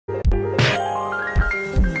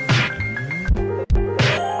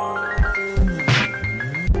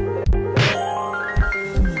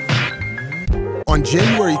On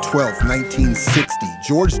January 12, 1960,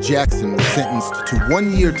 George Jackson was sentenced to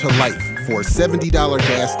 1 year to life for a $70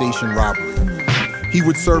 gas station robbery. He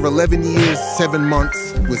would serve 11 years, 7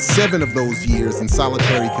 months, with 7 of those years in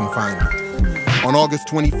solitary confinement. On August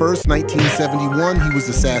 21, 1971, he was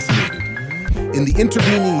assassinated. In the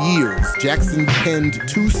intervening years, Jackson penned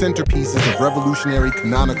 2 centerpieces of revolutionary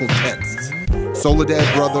canonical texts, Soledad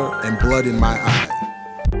Brother and Blood in My Eye.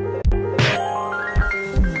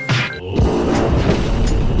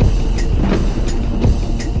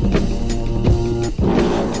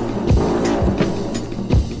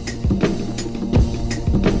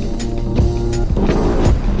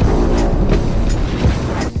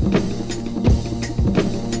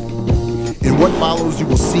 What follows, you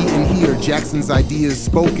will see and hear Jackson's ideas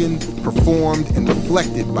spoken, performed, and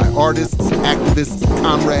reflected by artists, activists,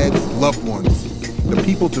 comrades, loved ones, the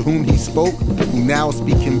people to whom he spoke, who now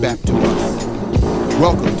speak him back to us.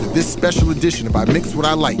 Welcome to this special edition of I Mix What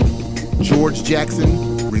I Like, George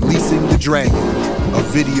Jackson releasing The Dragon, a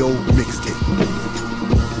video mixtape.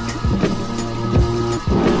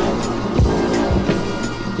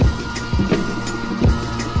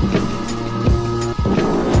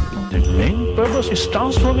 Is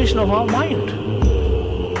transformation of our mind.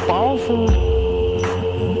 Powerful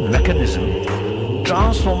mechanism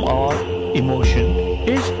transform our emotion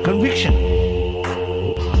is conviction,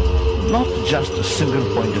 not just a single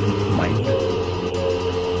point of mind.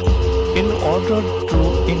 In order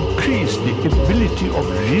to increase the ability of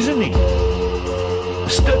reasoning,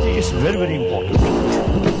 study is very, very important.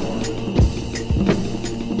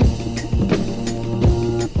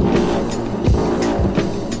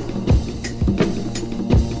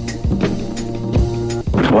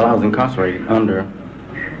 Well, I was incarcerated under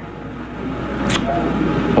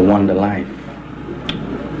a 1 to life,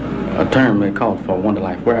 a term they called for 1 to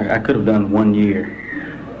life, where I could have done 1 year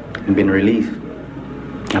and been released.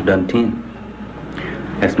 I've done 10.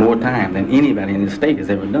 That's more time than anybody in this state has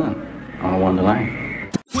ever done on a 1 to life.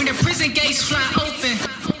 When the prison gates fly open,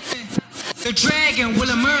 the dragon will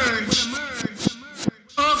emerge.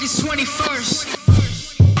 August 21st,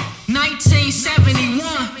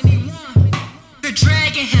 1971. The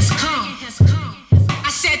dragon has come. I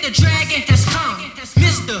said the dragon has come.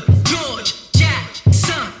 Mr. George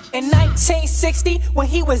Jackson. In 1960, when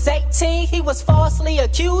he was 18, he was falsely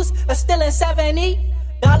accused of stealing $70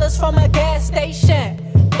 from a gas station.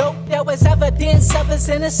 Though there was evidence of his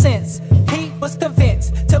innocence, he was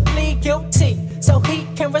convinced to plead guilty so he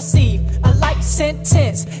can receive a life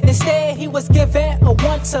sentence. Instead, he was given a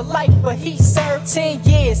 1 to life, but he served 10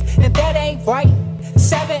 years, and that ain't right.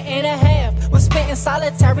 7.5 was spent in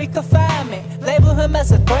solitary confinement. Label him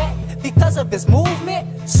as a threat because of his movement.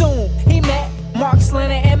 Soon he met Marx,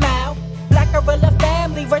 Lenin, and Mao. Black guerrilla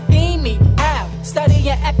family redeemed me. How? Studying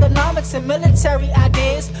economics and military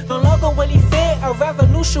ideas. No longer will he fear a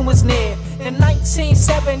revolution was near. In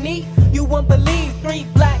 1970, you wouldn't believe 3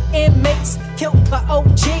 black inmates killed by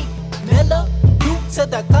OG Miller due to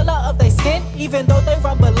the color of their skin. Even though they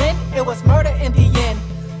rumbling, it was murder in the end.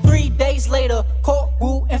 3 days later, court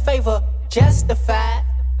ruled in favor, justified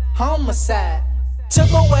homicide.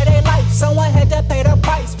 Took away their life, someone had to pay the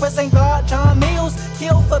price. Prison guard John Mills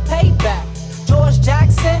killed for payback. George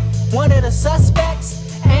Jackson, one of the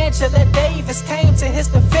suspects. Angela Davis came to his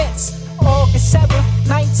defense. August 7th,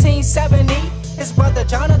 1970, his brother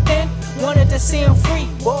Jonathan wanted to see him free.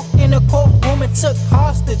 Walked in the courtroom and took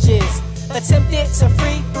hostages. Attempted to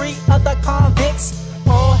free 3 other convicts.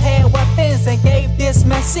 All had weapons and gave this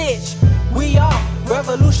message: we are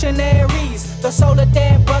revolutionaries. The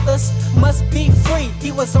Soledad brothers must be free.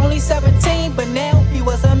 He was only 17, but now he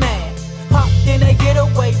was a man. Hopped in a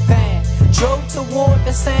getaway van, drove toward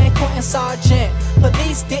the San Quentin sergeant.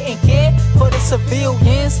 Police didn't care for the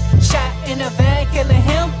civilians. Shot in a van, killing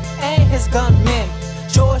him and his gunmen.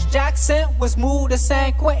 George Jackson was moved to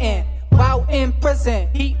San Quentin. While in prison,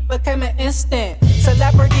 he became an instant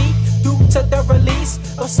celebrity due to the release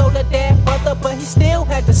of Soledad Brother, but he still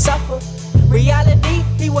had to suffer. Reality,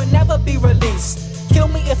 he will never be released. Kill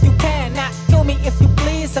me if you can, not kill me if you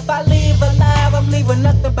please. If I leave alive, I'm leaving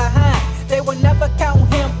nothing behind. They will never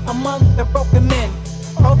count him among the broken men.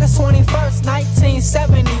 August 21st,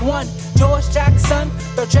 1971, George Jackson,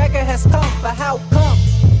 the dragon has come, but how come?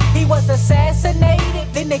 He was assassinated,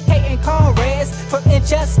 vindicating comrades from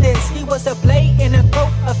injustice. He was a blade in the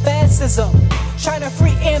throat of fascism, trying to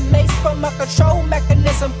free inmates from a control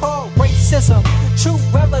mechanism called racism. True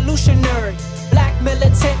revolutionary, black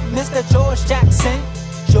militant, Mr. George Jackson.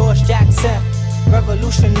 George Jackson,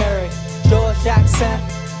 revolutionary. George Jackson,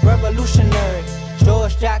 revolutionary.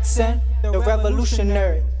 George Jackson, the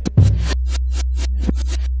revolutionary.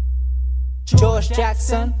 George George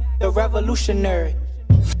Jackson, the revolutionary.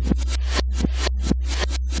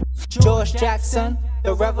 George Jackson,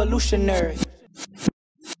 the revolutionary.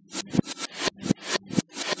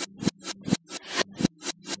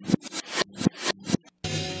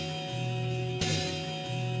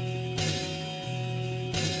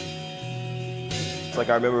 Like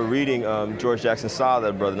I remember reading George Jackson's Solid,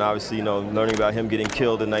 that brother, and obviously, you know, learning about him getting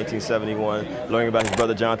killed in 1971, learning about his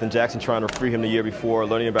brother Jonathan Jackson trying to free him the year before,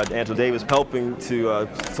 learning about Angela Davis helping to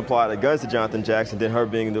supply the guns to Jonathan Jackson, then her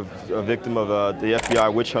being a victim of the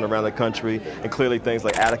FBI witch hunt around the country, and clearly things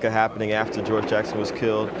like Attica happening after George Jackson was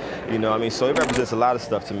killed. You know, I mean, so it represents a lot of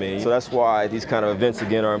stuff to me. So that's why these kind of events,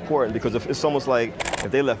 again, are important, because it's almost like if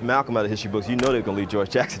they left Malcolm out of history books, you know they're going to leave George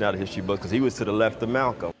Jackson out of history books, because he was to the left of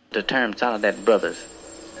Malcolm. The term Solid Brothers,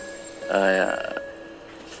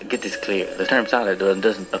 get this clear. The term Solid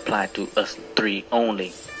doesn't apply to us three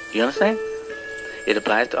only. You understand? It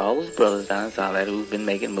applies to all those brothers down in Solid who've been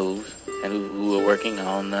making moves and who are working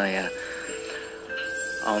on the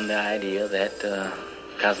idea that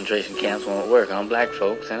concentration camps won't work on black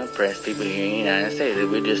folks and oppressed people here in the United States. That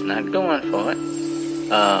we're just not going for it.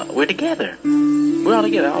 We're together. We're all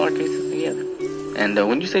together. All our cases together. And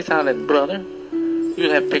when you say Solid Brother,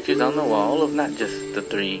 you'll have pictures on the wall of not just the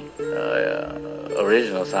three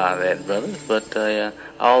original Solid Brothers, but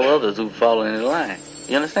all others who've fallen in line.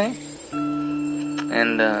 You understand?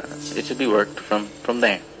 And it should be worked from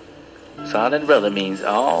there. Solid Brother means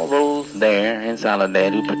all those there in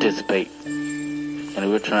Solidad who participate and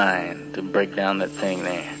who are trying to break down that thing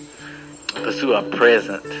there. Pursue our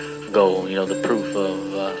present goal, you know, the proof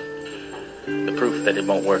that it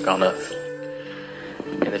won't work on us.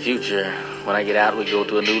 In the future, when I get out, we go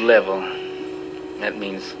to a new level. That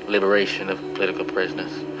means liberation of political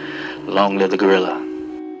prisoners. Long live the guerrilla.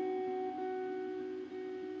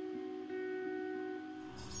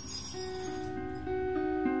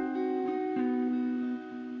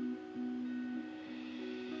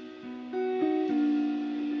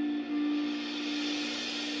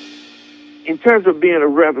 In terms of being a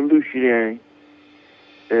revolutionary,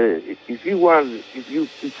 if you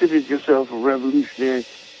considered yourself a revolutionary,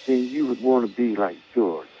 then you would want to be like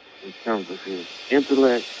George in terms of his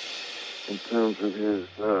intellect, in terms of his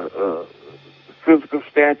physical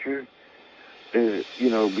stature, you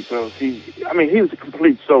know, because he was a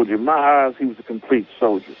complete soldier. In my eyes, he was a complete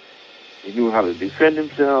soldier. He knew how to defend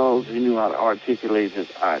himself. He knew how to articulate his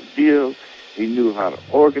ideals. He knew how to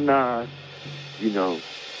organize, you know.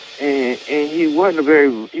 And he wasn't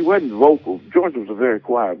vocal. George was a very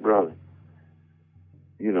quiet brother.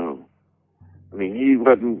 You know, I mean, he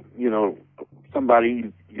wasn't, you know,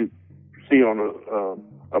 somebody you see on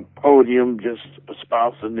a podium just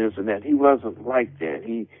espousing this and that. He wasn't like that.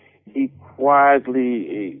 He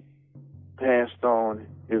quietly passed on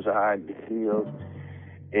his ideals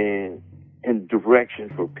and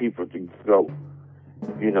direction for people to go.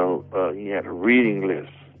 You know, he had a reading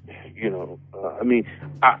list. You know,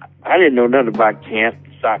 I didn't know nothing about Kant,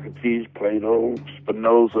 Socrates, Plato,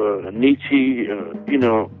 Spinoza, Nietzsche. You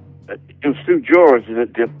know, it was through George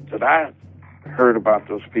that I heard about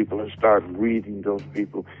those people and started reading those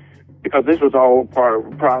people, because this was all part of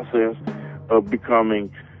the process of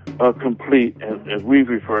becoming a complete, as we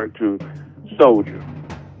refer to, soldier.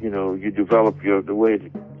 You know, you develop the way to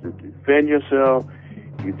defend yourself.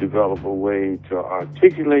 You develop a way to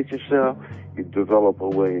articulate yourself. You develop a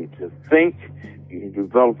way to think. You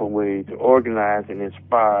develop a way to organize and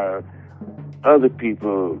inspire other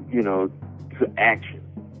people, you know, to action.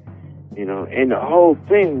 You know, and the whole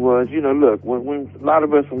thing was, you know, look, when a lot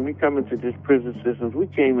of us, when we come into this prison systems, we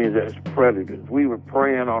came in as predators. We were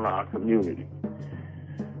preying on our community.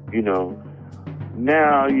 You know,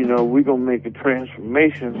 now, you know, we're going to make a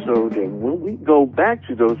transformation so that when we go back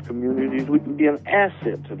to those communities, we can be an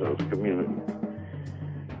asset to those communities.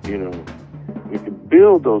 You know, we can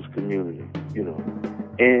build those communities, you know.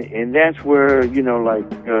 And that's where, you know, like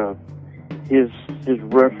his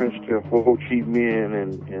reference to Ho Chi Minh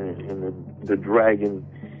and the dragon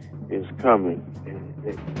is coming.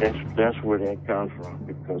 And that's where that comes from,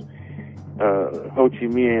 because Ho Chi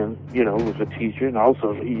Minh, you know, was a teacher, and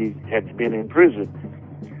also he had been in prison.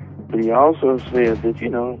 But he also said that, you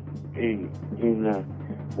know, in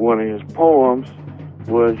one of his poems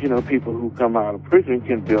was, you know, people who come out of prison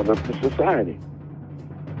can build up the society.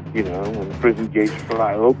 You know, when the prison gates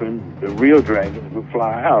fly open, the real dragons will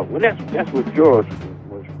fly out. Well, that's what George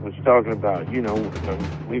was talking about. You know, the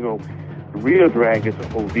real dragons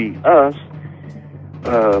will be us,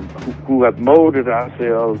 who have molded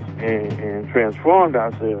ourselves and transformed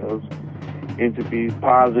ourselves into be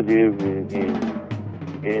positive and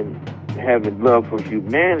having love for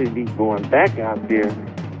humanity, going back out there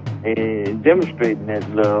and demonstrating that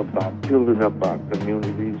love by building up our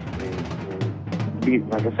communities and be,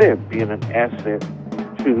 like I said, being an asset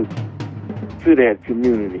to that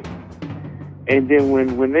community. And then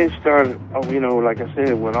when they started, you know, like I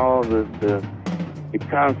said, when all the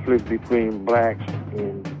conflict between blacks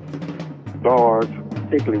and guards,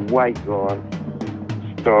 particularly white guards,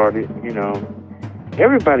 started, you know,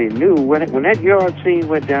 everybody knew when that yard scene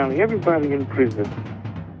went down, everybody in prison,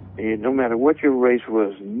 and no matter what your race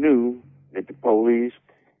was, knew that the police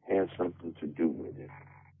had something to do with it.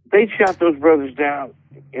 They shot those brothers down,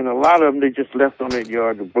 and a lot of them they just left on that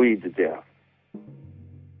yard to bleed to death.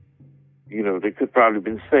 You know, they could probably have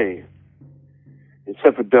been saved.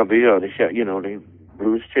 Except for WL, they shot, you know, they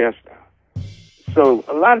blew his chest out. So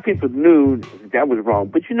a lot of people knew that was wrong.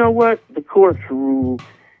 But you know what? The courts ruled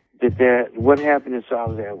that what happened in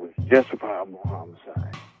Soledad was justifiable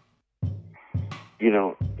homicide. You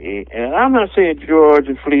know, and I'm not saying George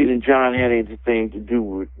and Fleet and John had anything to do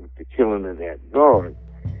with the killing of that guard.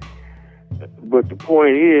 But the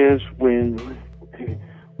point is,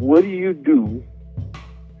 what do you do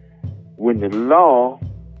when the law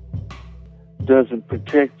doesn't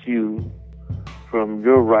protect you from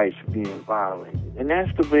your rights being violated? And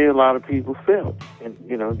that's the way a lot of people felt. And,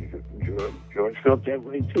 you know, George felt that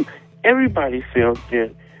way too. Everybody felt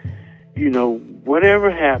that, you know,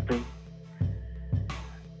 whatever happened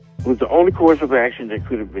was the only course of action that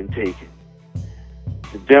could have been taken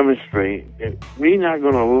to demonstrate that we're not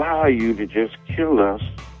going to allow you to just kill us,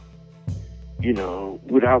 you know,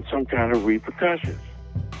 without some kind of repercussions.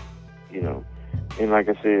 You know, and like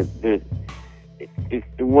I said,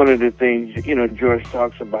 one of the things, you know, George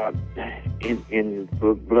talks about in his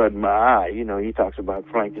book Blood in My Eye, you know, he talks about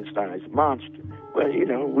Frankenstein's monster. Well, you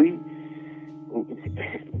know,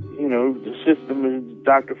 the system is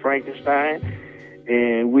Dr. Frankenstein,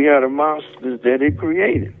 and we are the monsters that it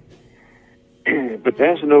created. But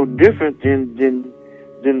that's no different than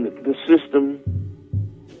the system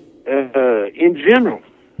in general.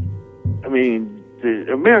 I mean,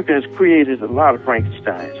 America has created a lot of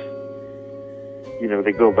Frankensteins. You know,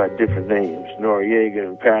 they go by different names. Noriega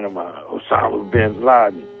in Panama, Osama bin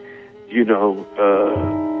Laden. You know,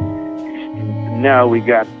 now we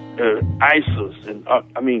got ISIS. And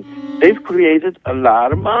I mean, they've created a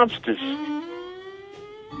lot of monsters.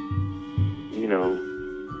 You know,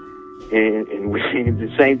 and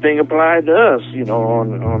the same thing applied to us. You know,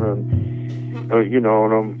 on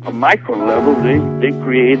a micro level, they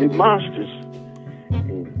created monsters.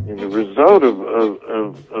 And the result of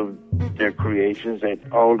their creations, that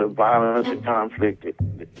all the violence and conflict that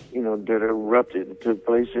erupted and took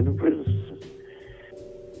place in the prison system.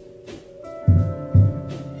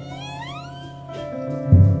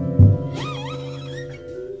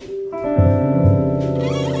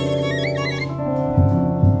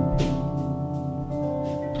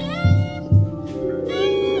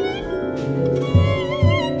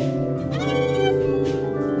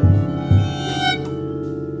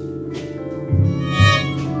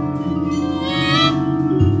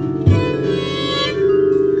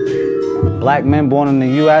 Black men born in the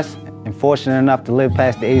U.S. and fortunate enough to live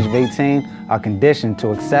past the age of 18 are conditioned to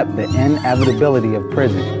accept the inevitability of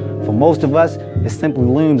prison. For most of us, it simply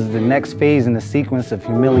looms as the next phase in the sequence of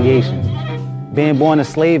humiliations. Being born a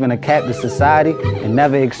slave in a captive society and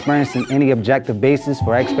never experiencing any objective basis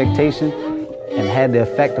for expectation and had the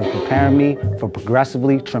effect of preparing me for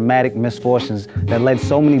progressively traumatic misfortunes that led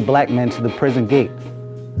so many black men to the prison gate.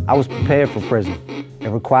 I was prepared for prison. It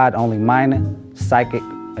required only minor psychic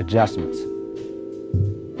adjustments.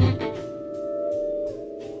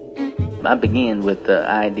 I begin with the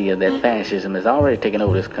idea that fascism has already taken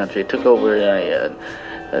over this country. It took over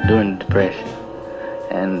during the Depression.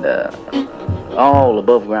 And all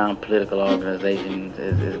above-ground political organizations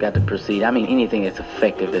has got to proceed. I mean, anything that's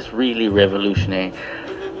effective, that's really revolutionary.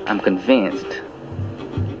 I'm convinced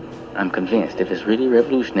if it's really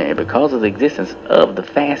revolutionary, because of the existence of the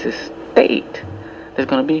fascist state, there's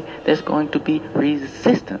going to be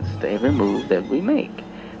resistance to every move that we make.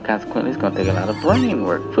 Consequently, it's going to take a lot of brain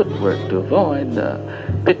work, footwork, to avoid the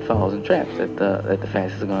pitfalls and traps that the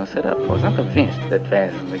fascists are going to set up for us. I'm convinced that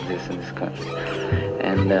fascism exists in this country.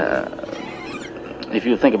 And if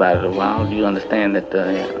you think about it a while, you understand that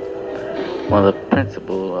one of the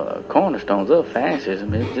principal cornerstones of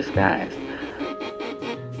fascism is disguise.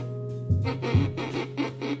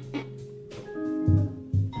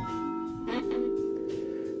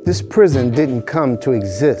 This prison didn't come to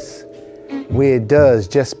exist where it does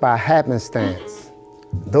just by happenstance.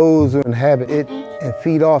 Those who inhabit it and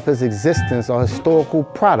feed off its existence are historical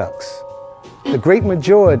products. The great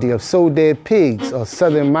majority of sold-dead pigs are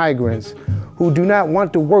southern migrants who do not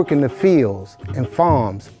want to work in the fields and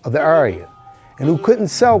farms of the area, and who couldn't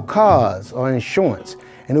sell cars or insurance,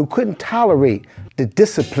 and who couldn't tolerate the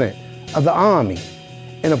discipline of the army.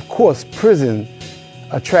 And of course, prison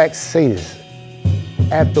attracts sadists.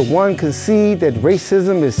 After one can see that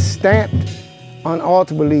racism is stamped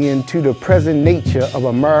unalterably into the present nature of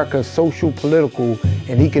America's social, political,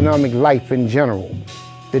 and economic life in general.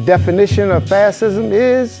 The definition of fascism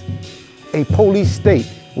is a police state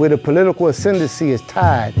where the political ascendancy is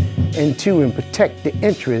tied into and protect the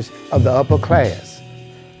interests of the upper class,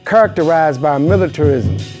 characterized by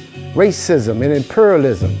militarism, racism, and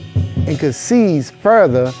imperialism, and concedes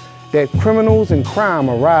further that criminals and crime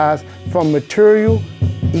arise from material,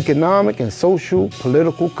 economic, and social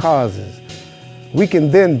political causes. We can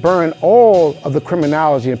then burn all of the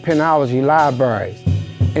criminology and penology libraries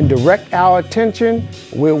and direct our attention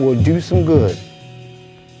where it will do some good.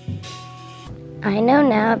 I know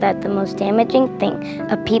now that the most damaging thing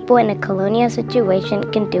a people in a colonial situation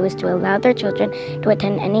can do is to allow their children to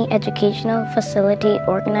attend any educational facility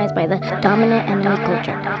organized by the dominant enemy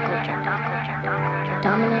culture.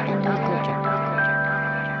 Dominant enemy culture.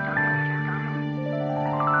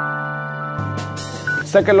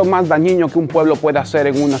 Sé que lo más dañino que un pueblo puede hacer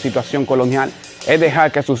en una situación colonial es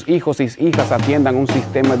dejar que sus hijos y hijas atiendan un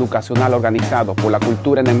sistema educacional organizado por la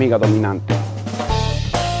cultura enemiga dominante.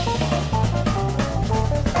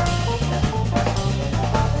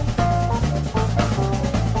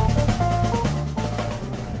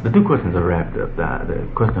 The two questions are wrapped up. The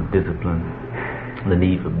question of discipline, the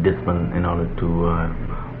need for discipline in order to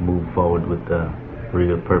move forward with the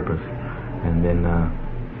real purpose, and then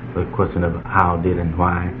the question of how did and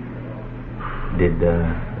why did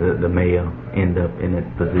the male end up in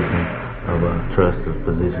that position of trust, a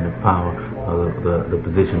position of power, or the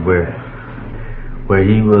position where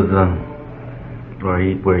he was,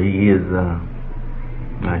 where he is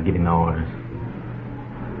getting orders.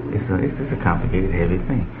 It's a complicated, heavy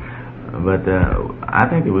thing. But I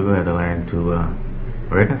think that we're going to have to learn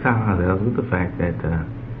to reconcile ourselves with the fact that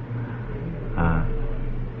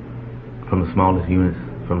from the smallest units,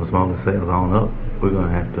 from the smallest cells on up, we're going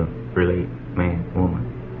to have to relate man, woman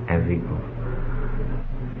as equals.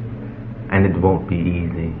 And it won't be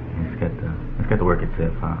easy. It's got to work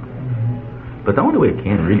itself out. But the only way it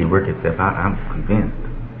can really work itself out, I'm convinced,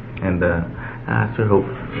 and I sure hope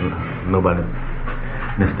nobody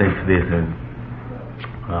mistakes this as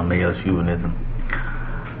male chauvinism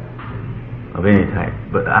of any type.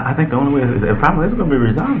 But I think the only way the problem is going to be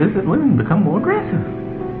resolved is that women become more aggressive.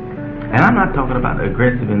 And I'm not talking about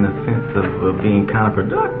aggressive in the sense of being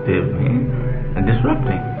counterproductive, man, and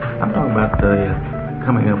disrupting. I'm talking about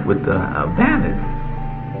coming up with valid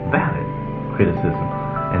criticism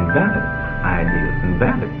and valid ideas and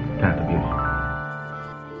valid contributions.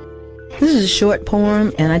 This is a short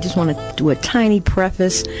poem, and I just want to do a tiny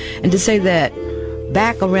preface and to say that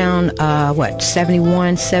back around,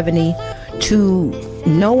 71, 70, to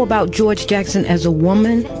know about George Jackson as a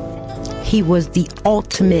woman, he was the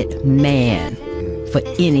ultimate man for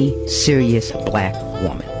any serious black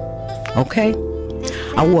woman, okay?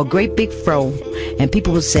 I wore a great big fro, and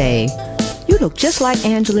people would say, "You look just like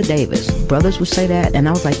Angela Davis." Brothers would say that, and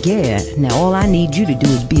I was like, yeah, now all I need you to do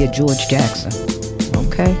is be a George Jackson,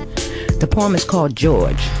 okay? The poem is called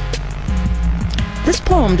George. This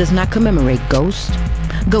poem does not commemorate Ghost.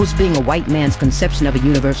 Ghost being a white man's conception of a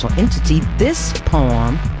universal entity, this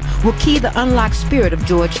poem will key the unlocked spirit of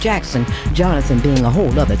George Jackson, Jonathan being a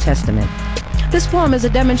whole other testament. This poem is a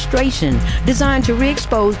demonstration designed to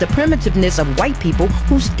re-expose the primitiveness of white people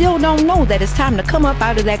who still don't know that it's time to come up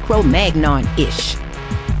out of that Cro-Magnon-ish.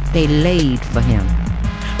 They laid for him,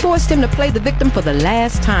 forced him to play the victim for the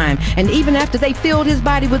last time, and even after they filled his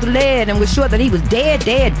body with lead and were sure that he was dead,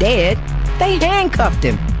 they handcuffed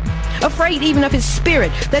him, afraid even of his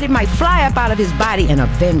spirit, that it might fly up out of his body and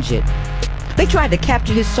avenge it. They tried to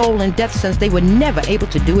capture his soul in death since they were never able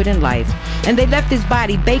to do it in life, and they left his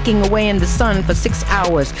body baking away in the sun for 6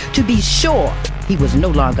 hours to be sure he was no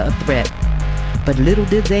longer a threat. But little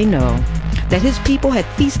did they know that his people had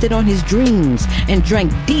feasted on his dreams and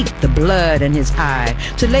drank deep the blood in his eye,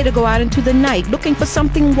 to later go out into the night looking for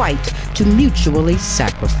something white to mutually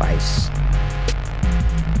sacrifice.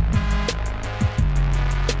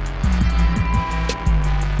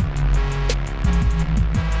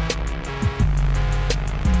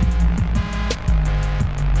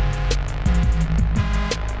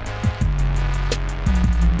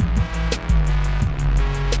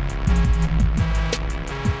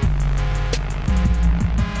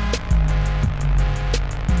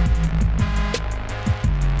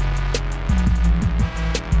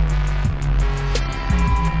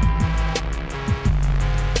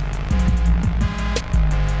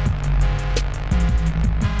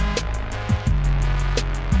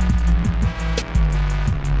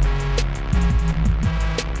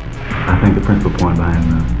 principal point behind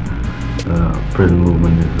the prison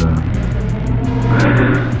movement is to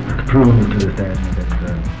prove to the establishment that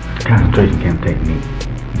the concentration camp technique,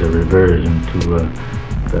 the reversion to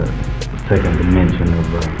the second dimension of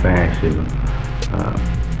fascism,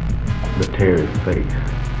 the terrorist face.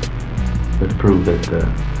 Let's prove that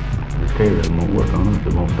this terrorism won't work on us,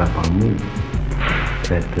 it won't stop our movement.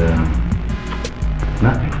 That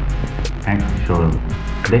nothing, actually short of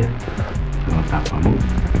death, is going to stop our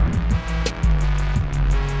movement.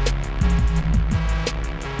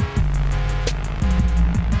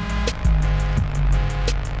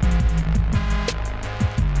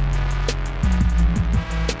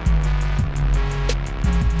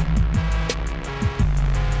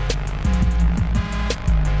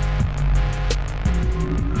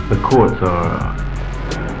 The courts are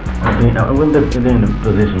when they're in a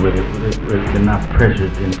position where they're not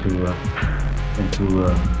pressured into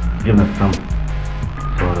giving us some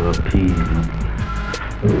sort of appeasement,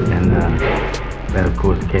 and that of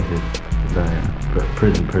course catches the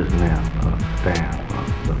prison personnel,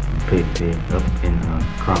 staff, the pigs up in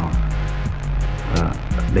Cross.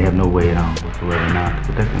 They have no way at all whatsoever now to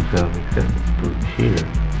protect themselves except through sheer,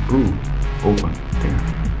 brutal, open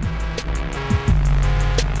terror.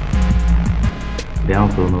 They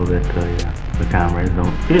also know that the comrades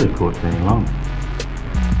don't fear the courts any longer.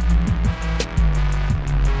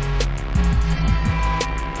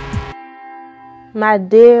 My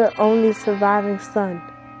dear only surviving son,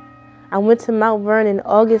 I went to Mount Vernon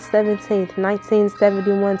August 17th,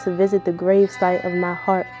 1971 to visit the gravesite of my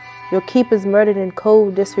heart, your keepers murdered in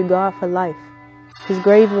cold disregard for life. His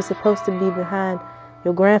grave was supposed to be behind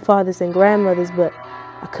your grandfather's and grandmother's, but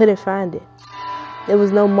I couldn't find it. There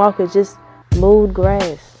was no marker, just mowed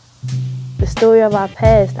grass. The story of our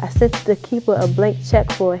past, I sent the keeper a blank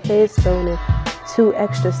check for a headstone and 2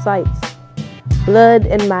 extra sites. Blood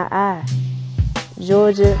in my eye.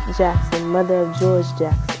 Georgia Jackson, mother of George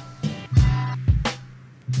Jackson.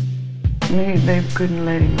 They couldn't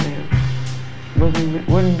let him live.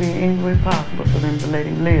 Wouldn't be any way possible for them to let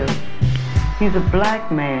him live. He's a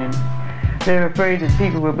black man. They're afraid that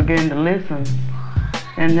people will begin to listen,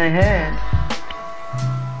 and they had.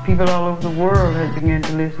 People all over the world had begun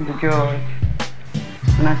to listen to George.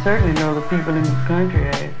 And I certainly know the people in this country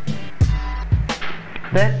had.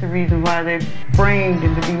 That's the reason why they framed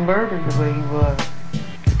him to be murdered the way he was.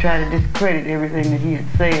 To try to discredit everything that he had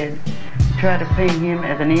said. To try to paint him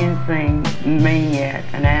as an insane maniac,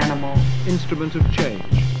 an animal. Instrument of change,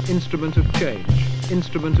 instrument of change,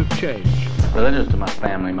 instrument of change. Religious to my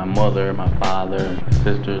family, my mother, my father,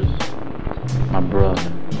 sisters, my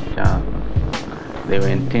brother, Jonathan. They were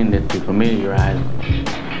intended to familiarize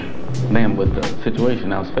them with the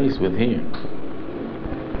situation I was faced with here.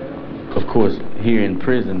 Of course, here in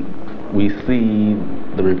prison, we see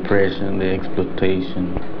the repression, the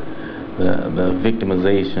exploitation, the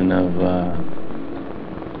victimization of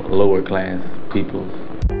lower class people.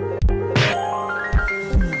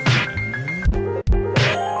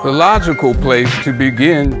 The logical place to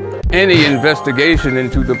begin any investigation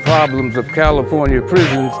into the problems of California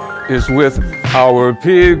prisons is with Our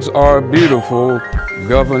Pigs Are Beautiful,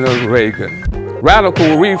 Governor Reagan.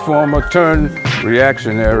 Radical reformer turned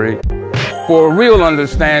reactionary. For a real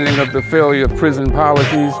understanding of the failure of prison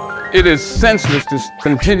policies, it is senseless to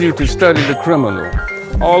continue to study the criminal.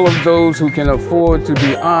 All of those who can afford to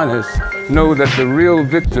be honest know that the real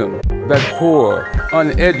victim, that poor,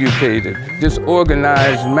 uneducated,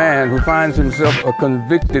 disorganized man who finds himself a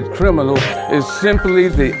convicted criminal is simply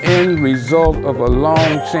the end result of a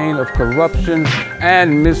long chain of corruption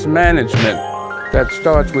and mismanagement that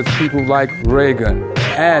starts with people like Reagan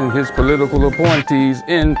and his political appointees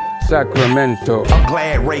in Sacramento. I'm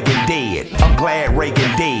glad Reagan dead. I'm glad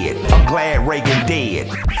Reagan dead. I'm glad Reagan dead.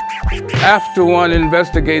 After one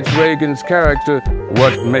investigates Reagan's character,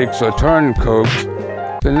 what makes a turncoat,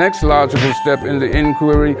 the next logical step in the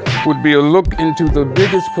inquiry would be a look into the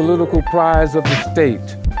biggest political prize of the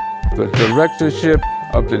state, the directorship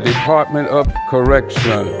of the Department of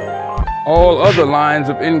Correction. All other lines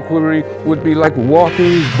of inquiry would be like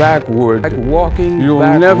walking backward. Like walking You'll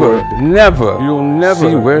backward. You'll never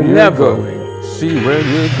see where you're going. See where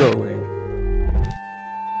you're going.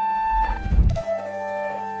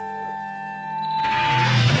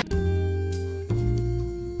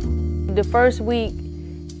 The first week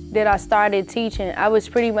that I started teaching, I was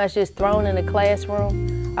pretty much just thrown in the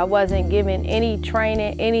classroom. I wasn't given any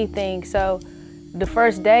training, anything. So the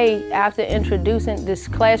first day after introducing, this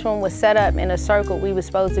classroom was set up in a circle. We were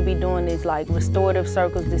supposed to be doing these like restorative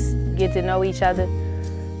circles to get to know each other.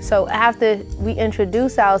 So after we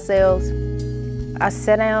introduced ourselves, I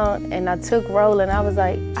sat down and I took roll and I was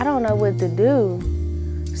like, I don't know what to do.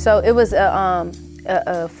 So it was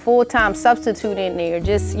a full-time substitute in there,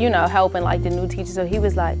 just, you know, helping like the new teacher. So he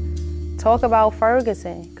was like, talk about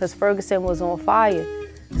Ferguson, because Ferguson was on fire.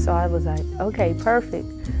 So I was like, okay, perfect.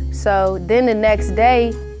 So then the next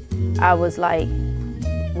day, I was like,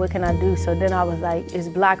 what can I do? So then I was like, it's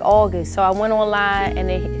Black August. So I went online and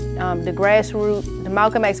the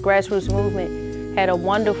Malcolm X grassroots movement had a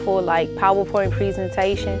wonderful like PowerPoint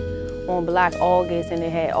presentation on Black August, and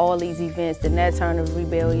it had all these events, the Nat Turner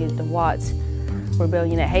Rebellion, the Watts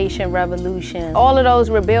Rebellion, the Haitian Revolution. All of those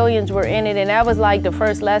rebellions were in it, and that was like the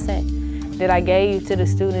first lesson that I gave to the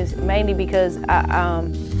students, mainly because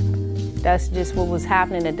that's just what was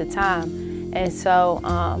happening at the time. And so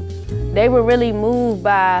they were really moved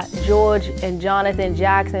by George and Jonathan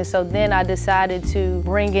Jackson. So then I decided to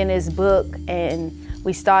bring in his book, and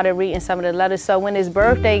we started reading some of the letters. So when his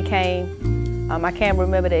birthday came, I can't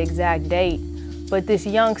remember the exact date, but this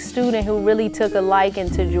young student who really took a liking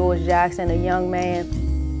to George Jackson, a young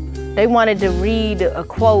man, they wanted to read a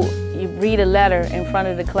quote, read a letter in front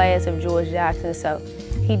of the class of George Jackson. So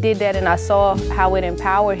he did that, and I saw how it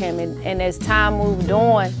empowered him. And as time moved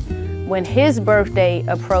on, when his birthday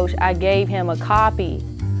approached, I gave him a copy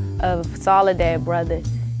of Soledad Brother,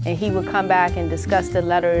 and he would come back and discuss the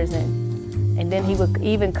letters, and then he would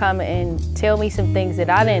even come and tell me some things that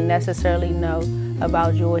I didn't necessarily know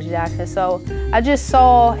about George Jackson. So I just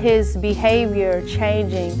saw his behavior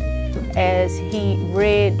changing as he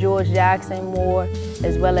read George Jackson more,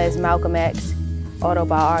 as well as Malcolm X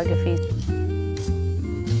autobiographies.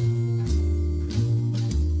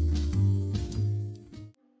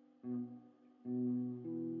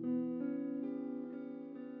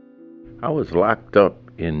 I was locked up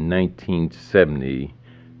in 1970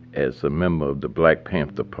 as a member of the Black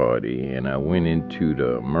Panther Party, and I went into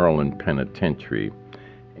the Maryland Penitentiary.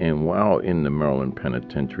 And while in the Maryland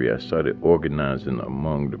Penitentiary, I started organizing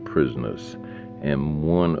among the prisoners. And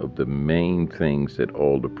one of the main things that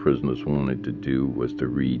all the prisoners wanted to do was to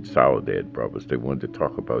read Soledad Brothers. They wanted to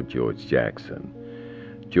talk about George Jackson.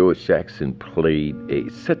 George Jackson played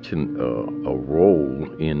such a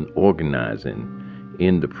role in organizing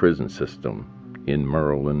in the prison system in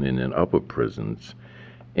Maryland and in other prisons.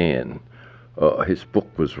 And his book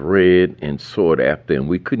was read and sought after, and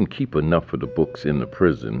we couldn't keep enough of the books in the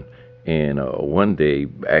prison. And one day,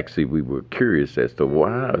 actually, we were curious as to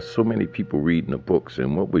why are so many people reading the books.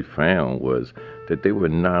 And what we found was that they were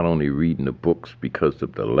not only reading the books because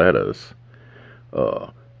of the letters,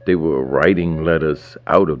 they were writing letters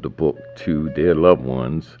out of the book to their loved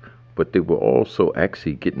ones, but they were also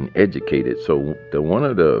actually getting educated. So one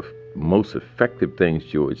of the most effective things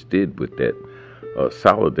George did with that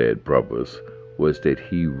Soledad Brothers was that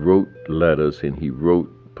he wrote letters and he wrote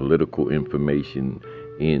political information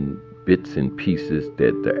in bits and pieces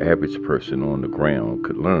that the average person on the ground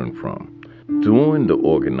could learn from. During the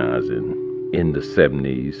organizing in the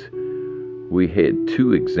 70s, we had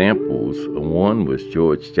two examples. One was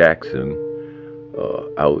George Jackson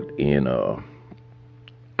out in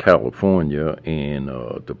California, and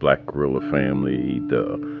the Black Guerrilla Family,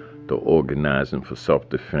 the organizing for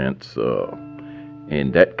self-defense,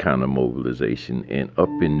 and that kind of mobilization. And up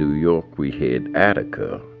in New York, we had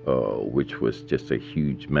Attica, which was just a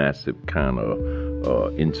huge, massive kind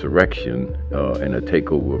of insurrection and a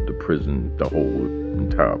takeover of the prison, the whole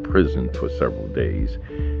entire prison for several days.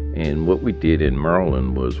 And what we did in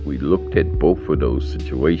Maryland was we looked at both of those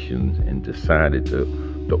situations and decided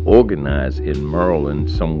to organize in Maryland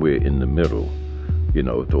somewhere in the middle. You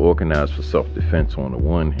know, to organize for self-defense on the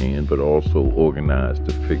one hand, but also organize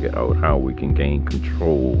to figure out how we can gain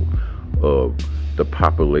control of the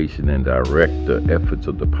population and direct the efforts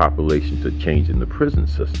of the population to changing the prison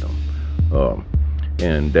system.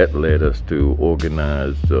 And that led us to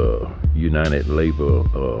organize United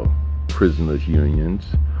Labor Prisoners Unions.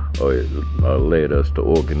 It led us to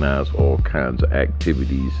organize all kinds of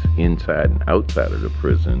activities inside and outside of the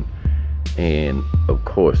prison. And of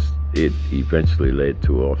course, it eventually led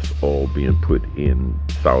to us all being put in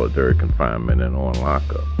solitary confinement and on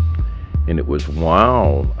lockup. And it was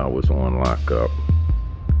while I was on lockup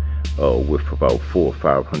with about 400 or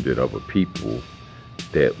 500 other people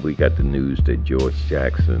that we got the news that George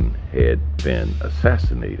Jackson had been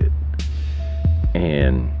assassinated.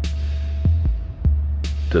 And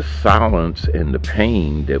the silence and the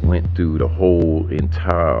pain that went through the whole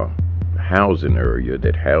entire housing area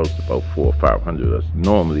that housed about 400 or 500 of us.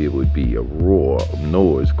 Normally it would be a roar of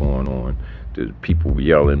noise going on. The people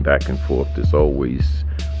yelling back and forth. There's always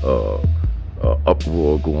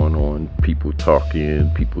uproar going on, people talking,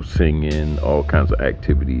 people singing, all kinds of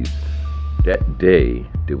activities. That day,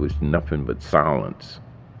 there was nothing but silence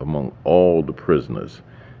among all the prisoners,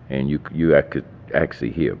 and you could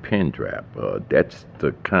actually hear a pin drop. That's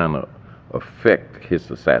the kind of effect his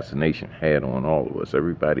assassination had on all of us.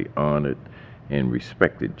 Everybody honored and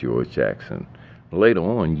respected George Jackson. Later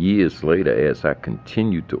on, years later, as I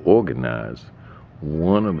continued to organize,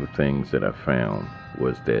 one of the things that I found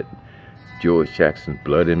was that George Jackson's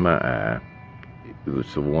Blood in My Eye, it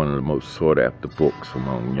was one of the most sought after books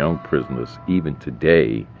among young prisoners, even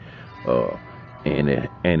today, and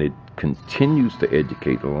it continues to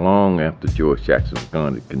educate long after George Jackson's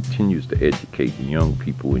gone. It continues to educate the young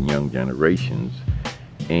people and young generations,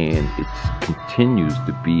 and it continues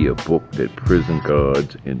to be a book that prison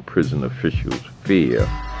guards and prison officials fear.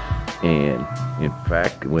 And in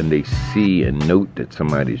fact, when they see and note that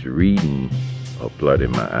somebody's reading Blood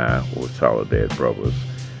in My Eye or Soledad Brothers,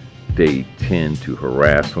 they tend to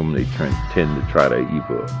harass them. They tend to try to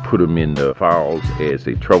either put them in the files as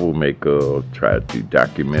a troublemaker or try to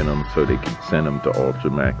document them so they can send them to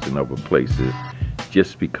Ultramax and other places,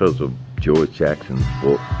 just because of George Jackson's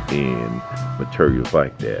book and materials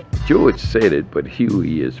like that. George said it, but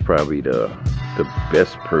Huey is probably the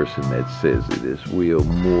best person that says it is. We are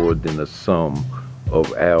more than a sum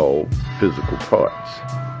of our physical parts.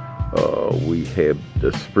 We have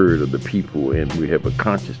the spirit of the people, and we have a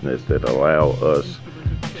consciousness that allow us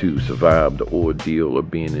to survive the ordeal of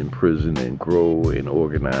being in prison and grow and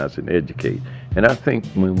organize and educate. And I think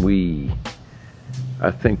when we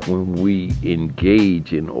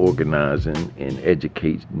engage in organizing and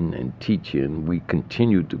educating and teaching, we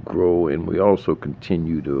continue to grow, and we also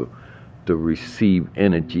continue to receive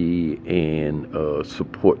energy and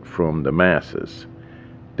support from the masses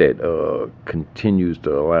that continues to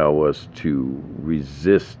allow us to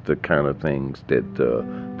resist the kind of things that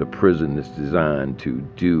the prison is designed to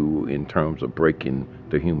do in terms of breaking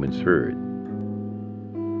the human spirit.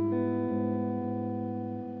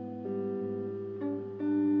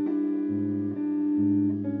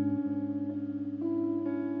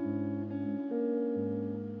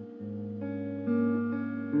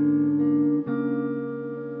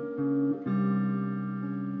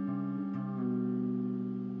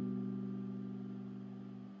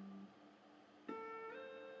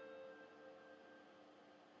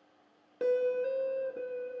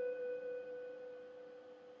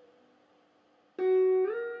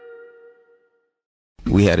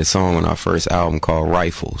 We had a song on our first album called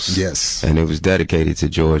Rifles. Yes. And it was dedicated to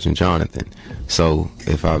George and Jonathan. So,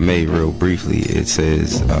 if I may, real briefly, it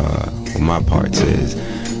says, my part says,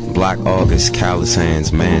 Black August, callous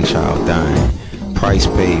hands, man-child dying. Price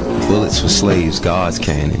paid, bullets for slaves, God's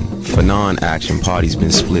cannon. For non-action, party's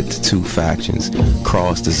been split to two factions.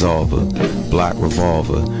 Cross dissolver, black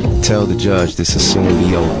revolver. Tell the judge this will soon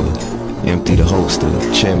be over. Empty the holster,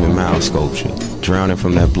 Chairman Mao sculpture. Drowning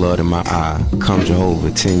from that blood in my eye. Come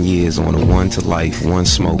Jehovah, 10 years on a 1 to life, 1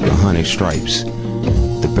 smoke, 100 stripes.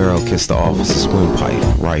 The barrel kissed the officer's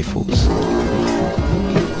windpipe, rifles.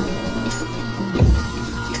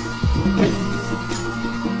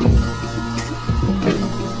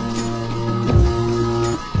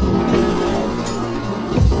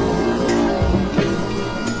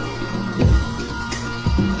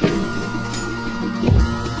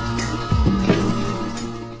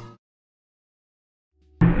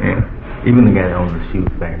 Even the guy that owns the shoe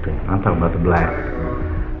factory, I'm talking about the blacks,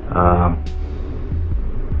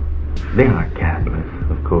 they aren't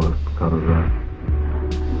capitalists, of course, because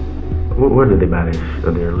where did they buy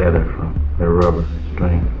their leather from, their rubber,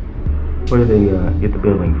 string? Where did they get the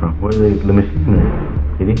building from? Where did the machinery?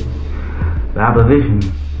 You see? The opposition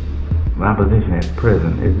at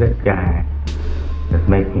present is that guy that's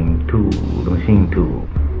making tools, the machine tools,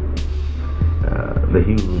 the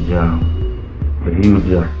huge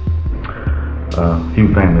few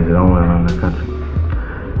families that own around the country.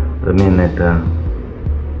 The men that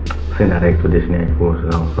send out expeditionary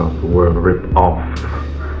forces all across the world rip off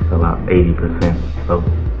about 80% of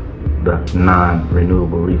the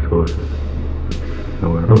non-renewable resources in the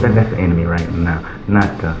world. That's the enemy right now,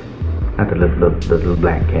 not the little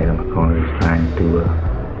black cat in the corner that's trying to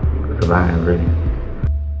survive, really.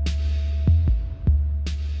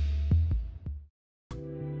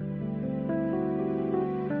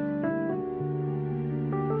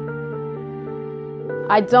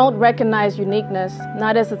 I don't recognize uniqueness,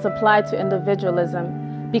 not as it's applied to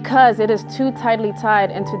individualism, because it is too tightly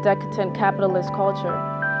tied into decadent capitalist culture.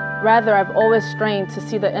 Rather, I've always strained to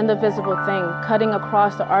see the indivisible thing cutting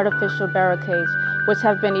across the artificial barricades which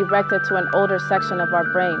have been erected to an older section of our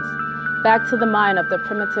brains, back to the mind of the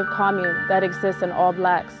primitive commune that exists in all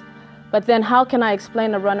blacks. But then how can I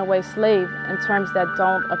explain a runaway slave in terms that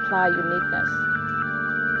don't apply uniqueness?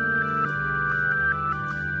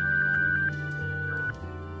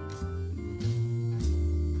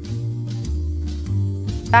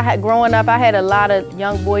 Growing up, I had a lot of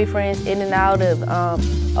young boyfriends in and out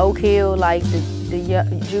of Oak Hill, like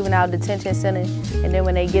the juvenile detention center. And then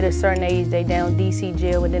when they get a certain age, they down DC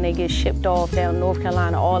jail, and then they get shipped off down North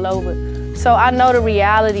Carolina, all over. So I know the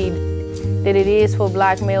reality that it is for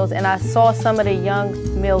black males. And I saw some of the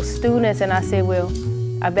young male students, and I said, well,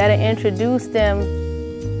 I better introduce them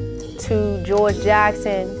to George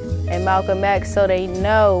Jackson and Malcolm X so they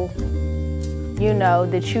know, you know,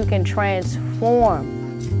 that you can transform.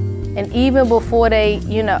 And even before they,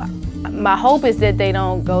 you know, my hope is that they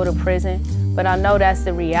don't go to prison, but I know that's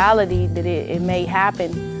the reality, that it may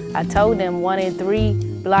happen. I told them 1 in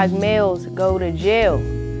 3 black males go to jail.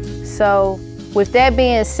 So with that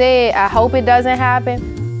being said, I hope it doesn't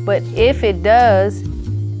happen, but if it does,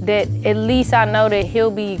 that at least I know that he'll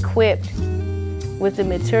be equipped with the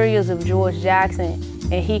materials of George Jackson,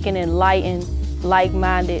 and he can enlighten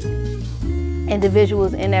like-minded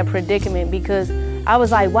individuals in that predicament. Because I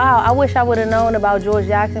was like, wow, I wish I would have known about George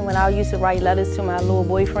Jackson when I used to write letters to my little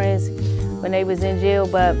boyfriends when they was in jail,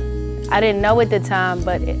 but I didn't know at the time.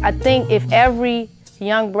 But I think if every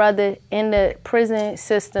young brother in the prison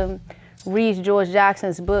system reads George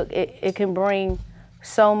Jackson's book, it can bring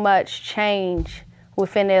so much change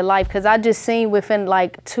within their life. Because I just seen within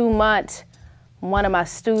like 2 months, one of my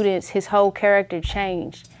students, his whole character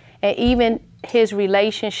changed. And even his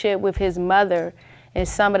relationship with his mother, and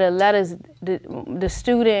some of the letters, the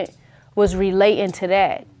student was relating to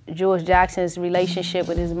that, George Jackson's relationship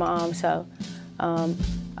with his mom. So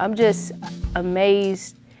I'm just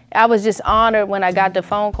amazed. I was just honored when I got the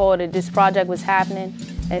phone call that this project was happening.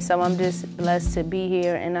 And so I'm just blessed to be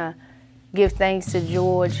here. And I give thanks to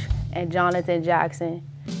George and Jonathan Jackson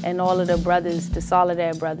and all of the brothers, the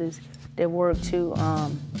Solidarity brothers, that work to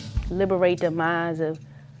liberate the minds of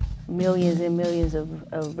millions and millions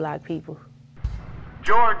of black people.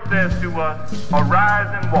 George says to us,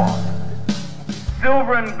 arise and walk.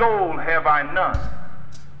 Silver and gold have I none,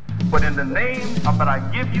 but in the name of, but I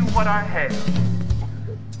give you what I have.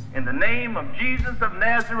 In the name of Jesus of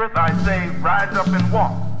Nazareth, I say, rise up and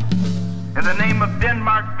walk. In the name of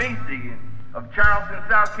Denmark Vesey of Charleston,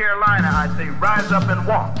 South Carolina, I say, rise up and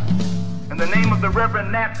walk. In the name of the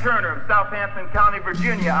Reverend Nat Turner of Southampton County,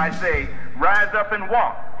 Virginia, I say, rise up and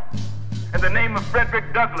walk. In the name of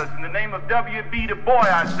Frederick Douglass, in the name of W.B. Du Bois,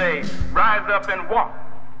 I say, rise up and walk.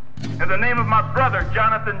 In the name of my brother,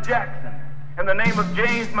 Jonathan Jackson, in the name of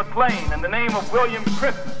James McLean, in the name of William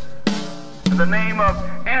Christmas, in the name of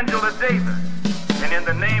Angela Davis, and in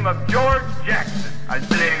the name of George Jackson, I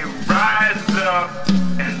say, rise up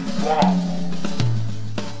and walk.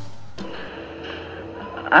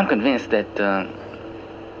 I'm convinced that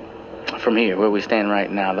from here, where we stand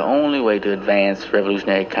right now, the only way to advance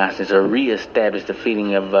revolutionary consciousness or reestablish the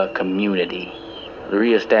feeling of community,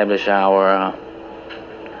 reestablish our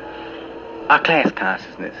class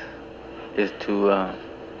consciousness, is to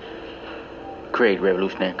create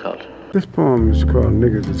revolutionary culture. This poem is called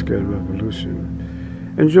Niggas That Scared of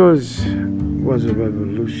Revolution. And George was a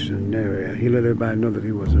revolutionary. He let everybody know that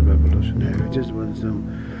he was a revolutionary. It just wasn't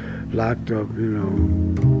some locked up, you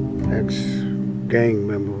know, ex-gang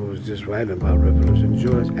member who was just writing about revolution.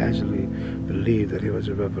 George actually believed that he was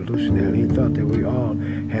a revolutionary. He thought that we all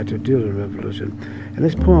had to deal with revolution. And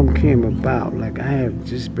this poem came about, like I had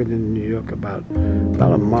just been in New York about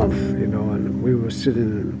a month, you know, and we were sitting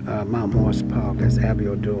in Mount Morris Park, that's Abbey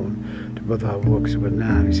O'Doon, the brother who works with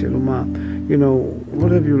now. He said, Umar, you know,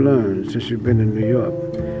 what have you learned since you've been in New York?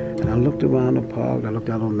 And I looked around the park, I looked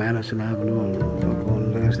out on Madison Avenue and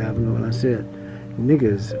on Last Avenue, and I said,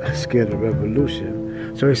 niggas are scared of revolution.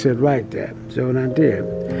 So he said, write that. So when I did.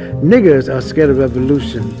 Niggas are scared of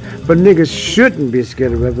revolution, but niggas shouldn't be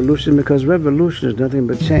scared of revolution because revolution is nothing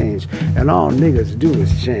but change. And all niggas do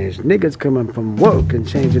is change. Niggas coming from work and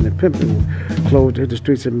changing the pimping clothes to hit the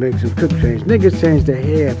streets and make some cook change. Niggas change their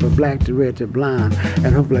hair from black to red to blonde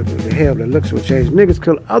and hope like the hair that looks will change. Niggas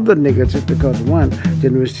kill other niggas just because one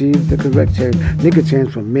didn't receive the correct change. Niggas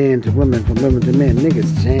change from men to women, from women to men.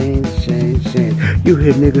 Niggas change, change, change. You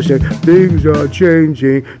hear niggas say, things are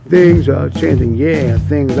changing, things are changing. Yeah,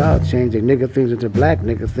 things are changing. Nigga things into black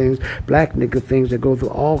nigga things that go through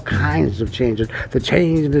all kinds of changes. The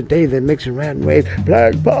change in the day that makes them rant and rave,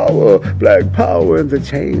 black power, and the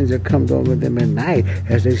change that comes over them at night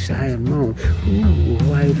as they sigh and moan. Ooh,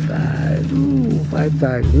 white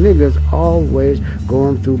thighs, Niggas always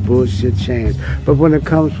going through bullshit change. But when it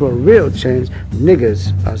comes for real change,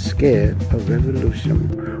 niggas are scared of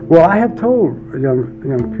revolution. Well, I have told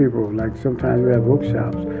young people, like sometimes we have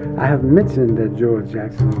workshops, I have mentioned that George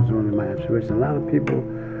Jackson was one of my inspirations. A lot of people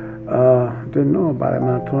didn't know about it.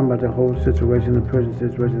 When I told them about the whole situation, the prison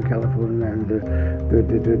situation in California, and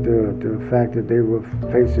the fact that they were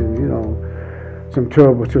facing, you know, some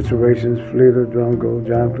terrible situations, Fleta, Drongo,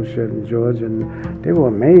 John Cluchet, and George, and they were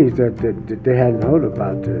amazed that they hadn't heard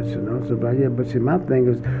about this, you know. So, but see, my thing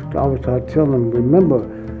is to always try to tell them,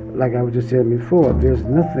 remember, like I was just saying before, there's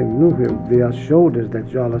nothing new here. There are shoulders that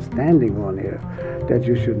y'all are standing on here that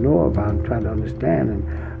you should know about and try to understand,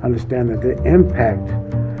 and understand that the impact,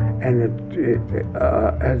 and it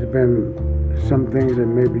has been some things that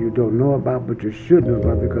maybe you don't know about, but you should know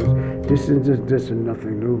about, because this is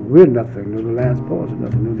nothing new. We're nothing new. The last pause is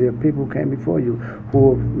nothing new. There are people who came before you who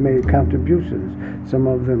have made contributions, some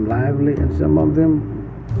of them lively and some of them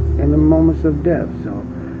in the moments of death. So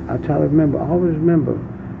I try to remember, always remember,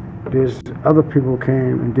 there's other people who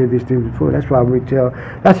came and did these things before. That's why we tell,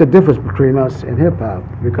 that's the difference between us and hip-hop,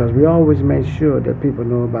 because we always make sure that people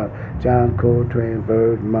know about John Coltrane,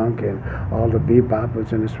 Bird, Monk, and all the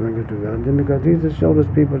beboppers and the swingers together, because these are shoulders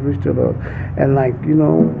people we still love. And like, you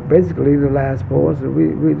know, basically the last pause,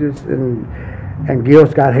 we just, and Gil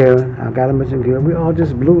Scott Heron, I gotta mention Gil, we all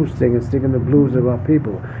just blues singing the blues of our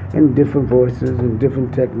people in different voices and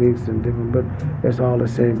different techniques and different, but it's all the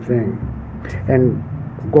same thing. And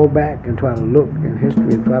go back and try to look in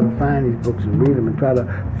history and try to find these books and read them and try to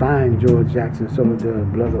find George Jackson, some of the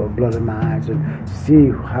Blood in My Eyes, and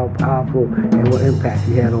see how powerful and what impact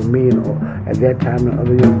he had on me and at that time and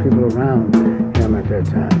other young people around him at that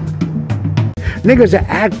time. Niggas are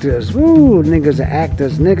actors. Woo, niggas are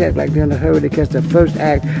actors. Niggas act like they're in a hurry to catch the first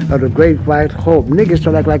act of the Great White Hope. Niggas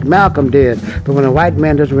talk like Malcolm did. But when a white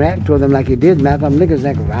man doesn't react to them like he did Malcolm, niggas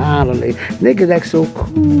act violently. Niggas act so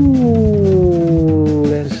cool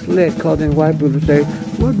and slick, causing white people to say,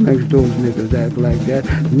 what makes those niggas act like that?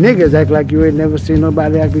 Niggas act like you ain't never seen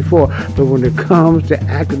nobody act before. But when it comes to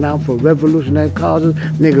acting out for revolutionary causes,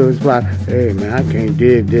 niggas like, hey man, I can't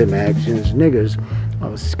dig them actions. Niggas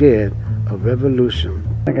are scared of revolution.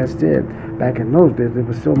 Like I said, back in those days, there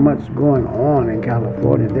was so much going on in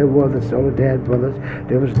California. There were the Soledad Brothers,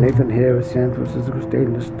 there was Nathan Harris, San Francisco State,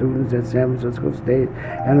 and the students at San Francisco State,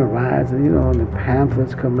 and the riots, and you know, and the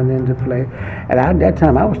pamphlets coming into play. And at that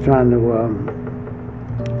time, I was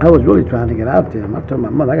really trying to get out there. I told my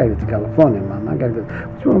mother, I gotta get to California, Mom. I gotta go.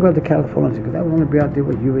 What you wanna go out to California? Because I want to be out there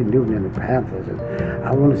with Huey Newton and the Panthers, and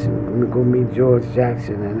I want to go meet George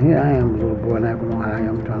Jackson. And here I am, a little boy, and I don't know how I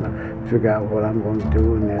am trying to figure out what I'm going to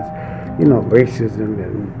do. And there's, you know, racism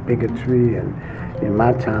and bigotry, and in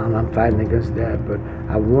my town, I'm fighting against that. But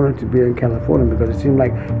I wanted to be in California because it seemed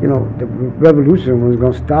like, you know, the revolution was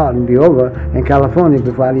going to start and be over in California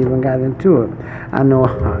before I even got into it. I know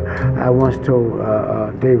I once told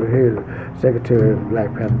David Hill, Secretary of the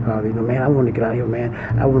Black Panther Party, you know, man, I want to get out here, man.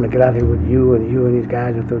 I want to get out here with you and these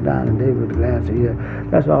guys and throw down. And David was glad to hear.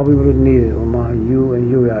 That's all we really needed, Omar, you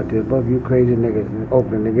and you out there, both you crazy niggas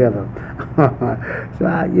opening together. So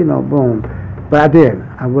you know, boom. But I did.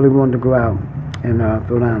 I really wanted to go out and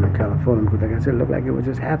throw down in California, because like I said, it looked like it was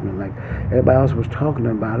just happening. Like everybody else was talking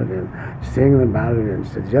about it and singing about it and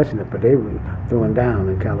suggesting it, but they were throwing down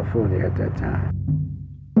in California at that time.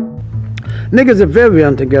 Niggas are very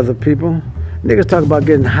untogether people. Niggas talk about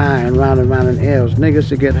getting high and round in L's. Niggas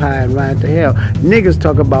should get high and ride to hell. Niggas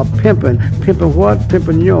talk about pimping. Pimping what?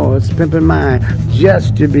 Pimping yours, pimping mine.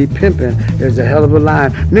 Just to be pimping is a hell of a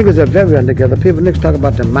line. Niggas are very untogether people. Niggas talk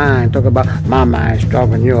about the mind. Talk about my mind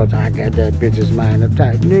stronger than yours. I got that bitch's mind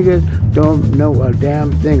uptight. Niggas don't know a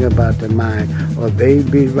damn thing about the mind, or they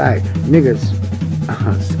be right. Niggas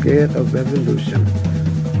are scared of revolution.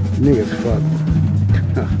 Niggas fuck.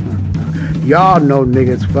 Y'all know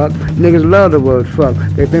niggas fuck. Niggas love the word fuck.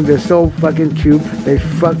 They think they're so fucking cute. They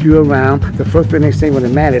fuck you around. The first thing they say when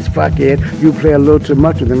they're mad is fuck it. You play a little too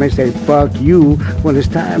much with them. They say fuck you. When it's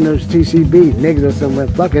time to TCB, niggas are somewhere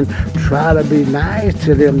fucking. Try to be nice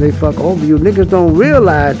to them. They fuck over you. Niggas don't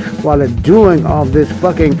realize while they're doing all this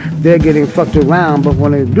fucking, they're getting fucked around. But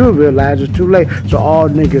when they do realize, it's too late. So all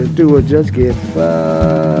niggas do is just get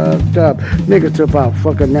fucked up. Niggas talk about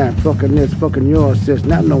fucking that, fucking this, fucking yours, sis.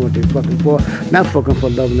 Not knowing what they fucking for. Not fucking for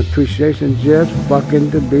love and appreciation, just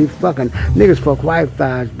fucking to be fucking. Niggas fuck white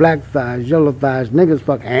thighs, black thighs, yellow thighs. Niggas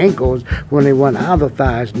fuck ankles when they want other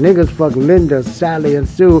thighs. Niggas fuck Linda, Sally, and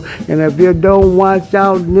Sue. And if you don't watch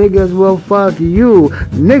out, niggas will fuck you.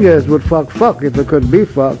 Niggas would fuck if it couldn't be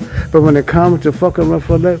fucked. But when it comes to fucking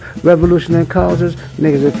for revolutionary causes,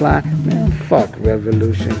 niggas would fly, man, fuck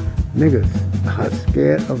revolution. Niggas are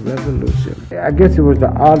scared of revolution. I guess it was the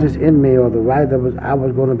artist in me or the writer I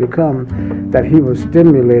was going to become that he was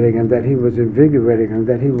stimulating and that he was invigorating and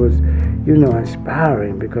that he was, you know,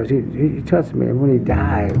 inspiring because he touched me. And when he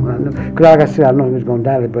died, because like I said, I know he was going to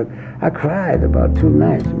die, but I cried about 2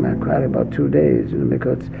 nights, man. I cried about 2 days, you know,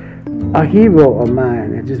 because a hero of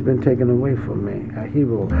mine had just been taken away from me. A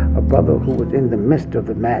hero, a brother who was in the midst of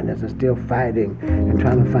the madness and still fighting and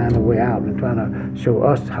trying to find a way out and trying to show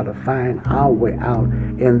us how to find our way out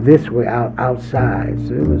in this way out outside.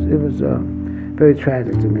 So it was very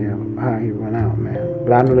tragic to me how he went out, man.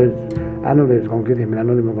 But I knew they was gonna get him, and I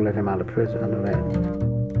knew they were gonna let him out of prison. I know that.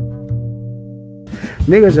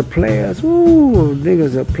 Niggas are players. Ooh,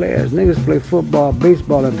 niggas are players. Niggas play football,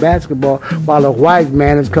 baseball, and basketball while a white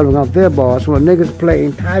man is covering up their balls. So when niggas play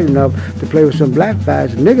ain't tight enough to play with some black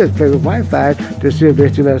guys, niggas play with white guys to see if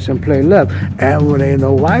they still have some play left. And when there ain't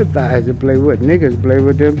no white guys to play with, niggas play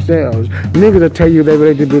with themselves. Niggas will tell you they're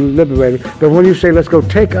ready to be liberated. But when you say, let's go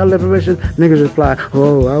take our liberation, niggas reply,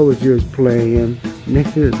 oh, I was just playing.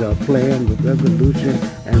 Niggas are playing with revolution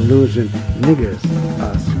and losing. Niggas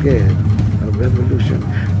are scared of revolution.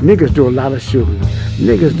 Niggas do a lot of shooting.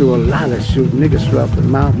 Niggas do a lot of shooting. Niggas shoot off the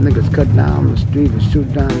mouth. Niggas cut down the street and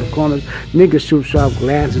shoot down the corners. Niggas shoot sharp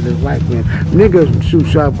glances at white men. Niggas shoot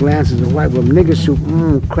sharp glances at white women. Niggas shoot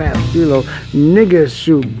crap, kilo. Niggas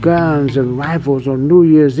shoot guns and rifles on New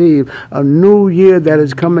Year's Eve. A new year that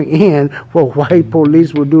is coming in where white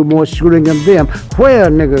police will do more shooting than them. Where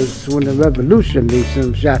niggas, when the revolution needs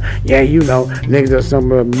some shot, yeah, you know, niggas are some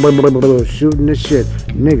shooting the shit.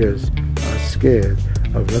 Niggas are scared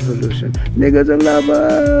of revolution. Niggas are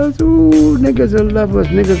lovers. Ooh, niggas are lovers.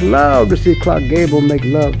 Niggas love to see Clark Gable make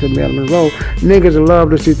love to Marilyn Monroe. Niggas love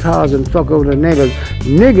to see Tarzan fuck over the niggas.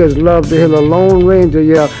 Niggas love to hear the Lone Ranger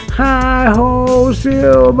yell, hi-ho,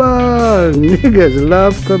 Silver. Niggas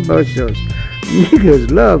love commercials.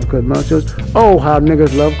 Niggas love commercials. Oh, how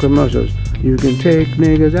niggas love commercials. You can take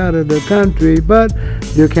niggas out of the country, but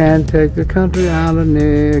you can't take the country out of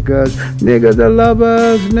niggas. Niggas are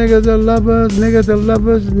lovers, niggas are lovers, niggas are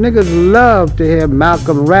lovers. Niggas love to hear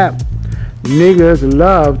Malcolm rap. Niggas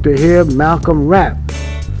love to hear Malcolm rap.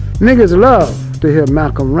 Niggas love to hear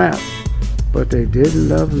Malcolm rap, but they didn't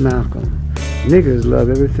love Malcolm. Niggas love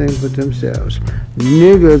everything but themselves.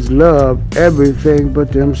 Niggas love everything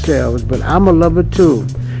but themselves, but I'm a lover too.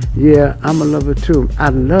 Yeah, I'm a lover too. I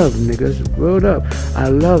love niggas. Word up. I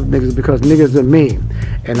love niggas because niggas are me.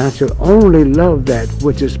 And I should only love that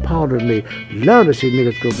which is part of me. Love to see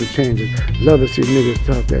niggas go for changes. Love to see niggas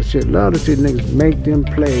talk that shit. Love to see niggas make them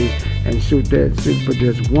plays and shoot that shit. But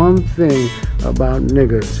there's one thing about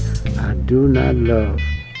niggas I do not love.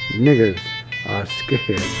 Niggas are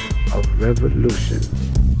scared of revolution.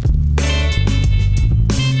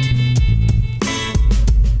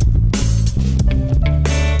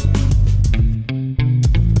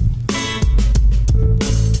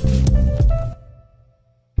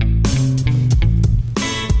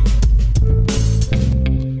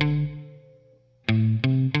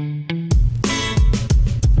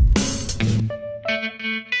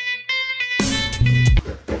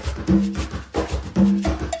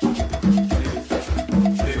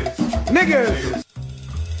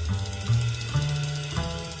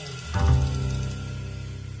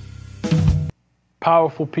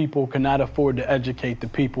 Powerful people cannot afford to educate the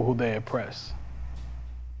people who they oppress.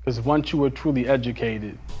 Because once you are truly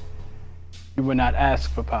educated, you will not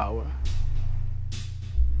ask for power.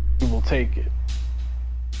 You will take it.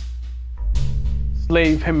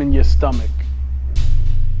 Slave him in your stomach.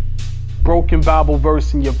 Broken Bible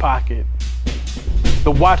verse in your pocket.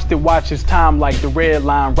 The watch that watches time like the red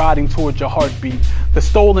line riding towards your heartbeat. The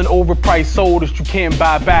stolen, overpriced soul that you can't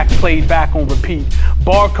buy back, played back on repeat.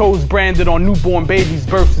 Barcodes branded on newborn babies'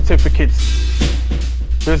 birth certificates.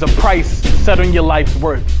 There's a price set on your life's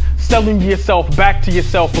worth. Selling yourself back to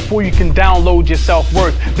yourself before you can download your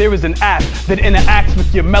self-worth. There is an app that interacts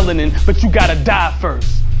with your melanin, but you gotta die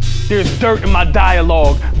first. There's dirt in my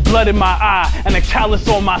dialogue, blood in my eye, and a callus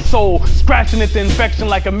on my soul, scratching at the infection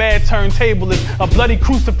like a mad turntablist, a bloody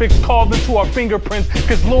crucifix carved into our fingerprints,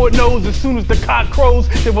 cause Lord knows as soon as the cock crows,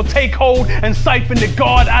 they will take hold and siphon the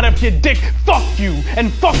God out of your dick. Fuck you,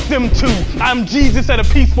 and fuck them too. I'm Jesus at a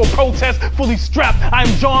peaceful protest, fully strapped. I'm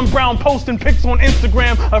John Brown posting pics on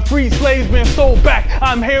Instagram of free slaves being sold back.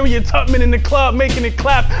 I'm Harriet Tubman in the club making it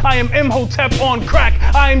clap. I am Imhotep on crack.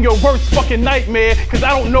 I am your worst fucking nightmare, cause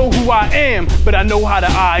I don't know who I am, but I know how to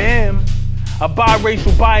I am. A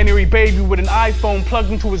biracial binary baby with an iPhone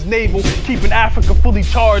plugged into his navel, keeping Africa fully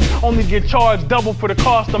charged, only get charged double for the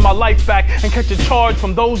cost of my life back, and catch a charge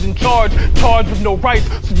from those in charge, charged with no rights,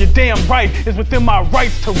 so you're damn right, it's within my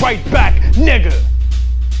rights to write back, nigga.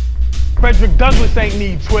 Frederick Douglass ain't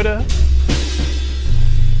need Twitter.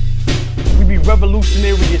 We be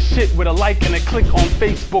revolutionary as shit with a like and a click on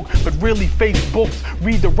Facebook, but really Facebooks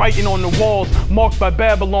read the writing on the walls, marked by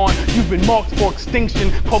Babylon. You've been marked for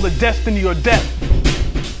extinction, call it destiny or death.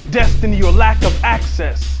 Destiny or lack of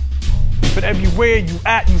access. But everywhere you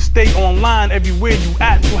at, you stay online. Everywhere you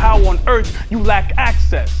at, so how on earth you lack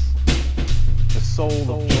access? The soul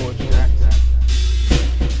of George Jackson.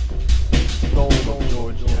 Soul of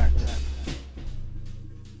George Jackson.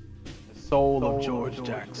 The soul of George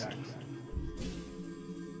Jackson.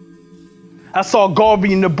 I saw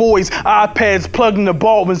Garvey and the boys, iPads plugged into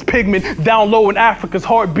Baldwin's pigment, down low in Africa's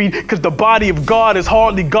heartbeat, cause the body of God is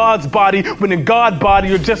hardly God's body, when the God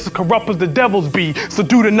body are just as corrupt as the devil's be. So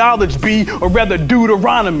do the knowledge be, or rather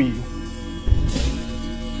Deuteronomy.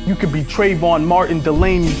 You could be Trayvon Martin,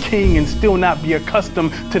 Delaney King, and still not be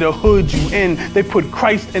accustomed to the hood you in. They put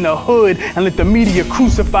Christ in a hood and let the media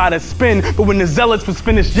crucify the spin. But when the zealots was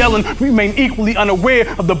finished yelling, we remain equally unaware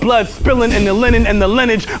of the blood spilling in the linen and the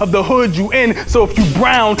lineage of the hood you in. So if you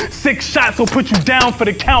brown, 6 shots will put you down for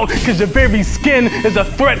the count, cause your very skin is a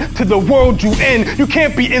threat to the world you in. You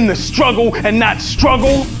can't be in the struggle and not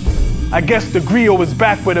struggle. I guess the griot is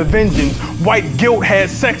back with a vengeance. White guilt had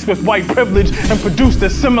sex with white privilege and produced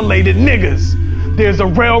assimilated niggas. There's a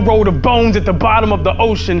railroad of bones at the bottom of the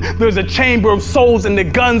ocean. There's a chamber of souls in the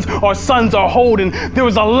guns our sons are holding. There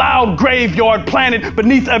is a loud graveyard planet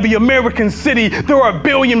beneath every American city. There are 1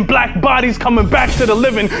 billion black bodies coming back to the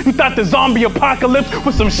living. You thought the zombie apocalypse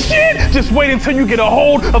was some shit? Just wait until you get a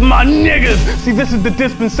hold of my niggas. See, this is the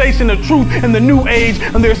dispensation of truth in the new age,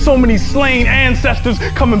 and there's so many slain ancestors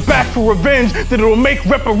coming back for revenge that it'll make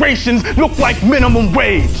reparations look like minimum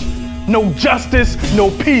wage. No justice, no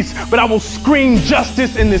peace, but I will scream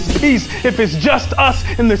justice in this piece if it's just us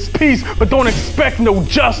in this piece, but don't expect no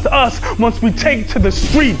just us once we take to the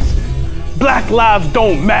streets. Black lives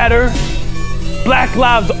don't matter. Black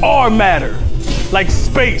lives are matter. Like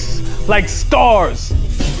space, like stars,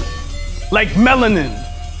 like melanin,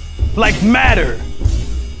 like matter.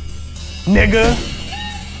 Nigga.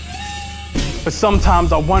 But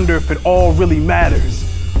sometimes I wonder if it all really matters.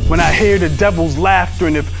 When I hear the devil's laughter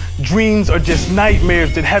and if dreams are just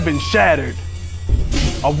nightmares that haven't shattered.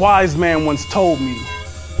 A wise man once told me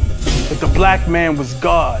that the black man was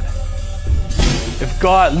God. If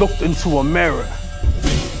God looked into a mirror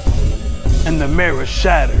and the mirror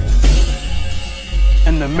shattered,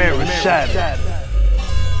 and the mirror shattered.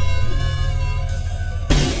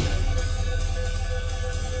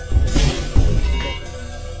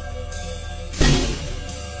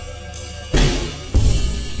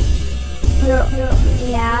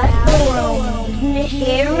 Yeah, the world is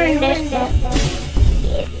sharing this.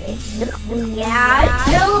 Yeah,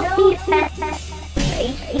 so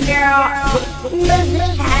does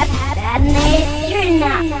this have bad nature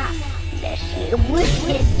now? The shit was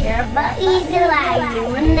sister, but easy like you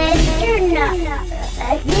and nature now.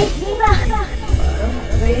 Like this,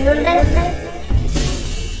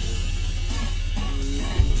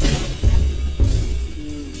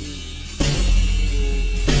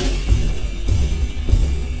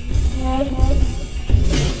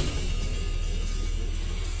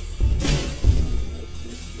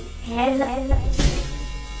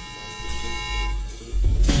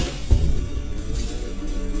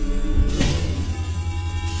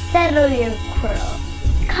 settle your quarrel.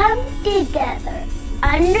 Come together.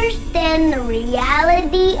 Understand the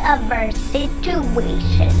reality of our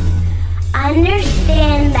situation.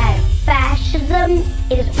 Understand that fascism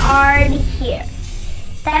is already here.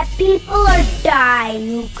 That people are dying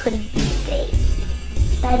who could be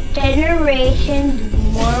saved. That generations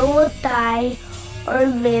more will die or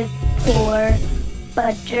live poor,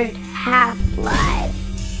 butchered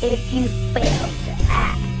half-lives if you fail to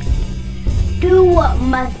act. Do what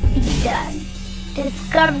must be done.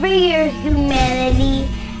 Discover your humanity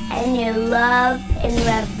and your love and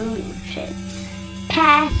revolution.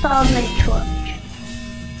 Pass on the torch.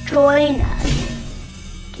 Join us.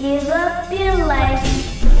 Give up your life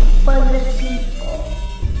for the people.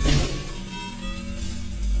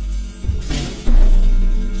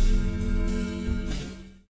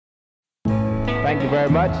 Thank you very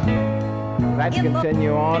much. Let's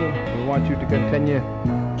continue on. We want you to continue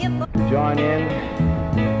to join in.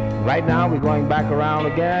 Right now, we're going back around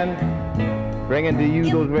again, bringing to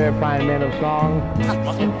you those very fine men of song.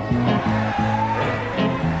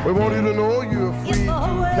 We want you to know you're free.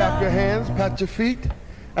 clap your hands, pat your feet,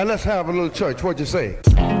 and let's have a little church. What'd you say?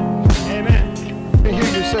 Amen. Let me hear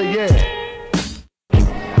you say yeah.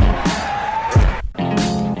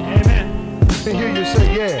 Amen. Let me hear you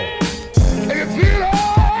say yeah. Can you feel it?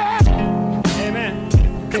 Amen.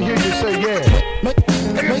 Let me hear you say yeah. Make the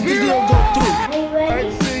deal go through. I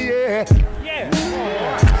see yeah. Yeah.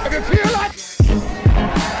 Can you feel like?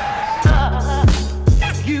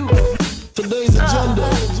 Today's agenda.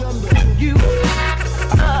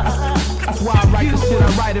 That's why I write the shit I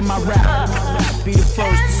write in my rap. Be the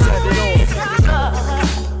first to set it off.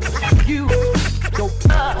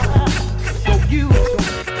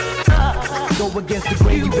 Go against the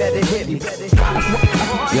grain, you better hit me.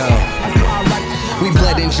 Yo, we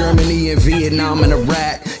bled in Germany and Vietnam and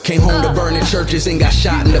Iraq. Came home to burning churches and got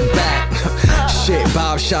shot in the back. Shit,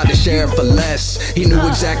 Bob shot the sheriff for less. He knew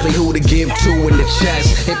exactly who to give to in the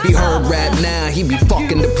chest. If he heard rap now, he be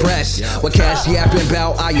fucking depressed. What Cash yapping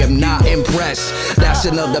about, I am not impressed. That's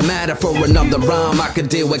another matter for another rhyme. I could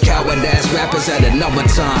deal with coward-ass rappers at another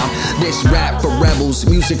time. This rap for rebels,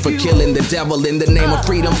 music for killing the devil. In the name of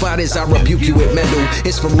freedom fighters, I rebuke you with metal.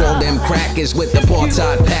 It's for all them crackers with the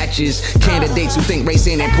apartheid patches. Candidates who think race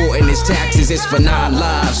ain't important as taxes. It's for 9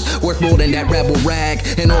 lives, worth more than that rebel rag.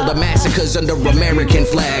 And all the massacres under American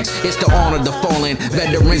flags. It's to honor the fallen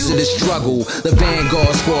veterans of the struggle. The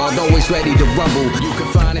Vanguard squad always ready to rumble. You can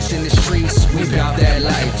find us in the streets, we bout that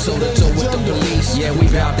life. So to toe with the police, yeah, we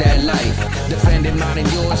bout that life. Defending mine and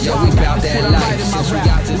yours, yeah, we bout that life. Since we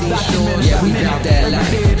got to these shores, yeah, we bout that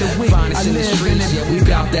life. Find us in the streets, yeah, we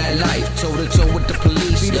bout that life. Toe to toe with the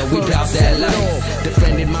police, yeah, we bout that life.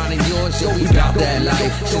 Defending mine and yours, yeah, we bout that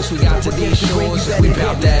life. Since we got to these shores, we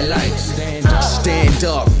bout that life. Stand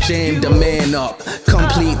up, jam the man up.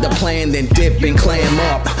 Complete the plan, then dip and clam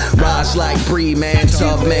up. Rise like Bree, man,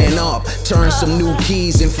 tough man up. Turn some new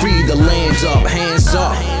keys and free the lands up. Hands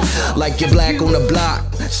up, like you're black on the block.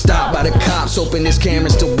 Stop by the cops, open his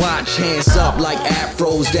cameras to watch. Hands up like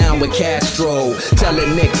afros down with Castro.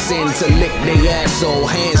 Telling Nixon to lick they asshole.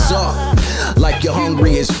 Hands up, like you're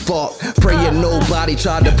hungry as fuck. Praying nobody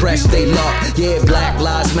tried to press they luck. Yeah, Black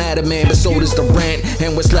Lives Matter, man, but so does the rent.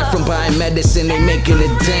 And what's left from buying medicine, they making a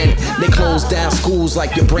dent. They close down schools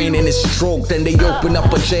like your brain in a stroke. Then they open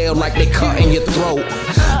up a jail like they cutting your throat.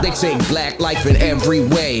 They take black life in every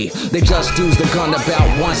way. They just use the gun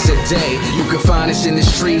about once a day. You can find us in the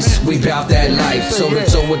streets, we bout that life. So to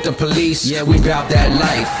toe with the police, yeah, we bout that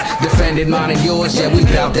life. Defending mine and yours, yeah, we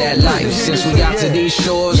bout that life. Since we got to these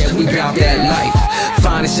shores, yeah, we bout that life.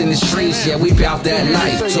 Find us in the streets, yeah, we bout that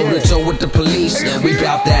life. Toe to toe with the police, yeah, we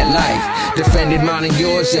bout that life. Defending mine and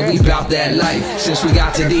yours, yeah, we bout that life. Since we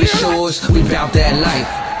got to these shores, we bout that life.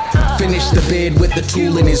 Finished the bid with the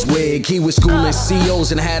tool in his wig. He was schooling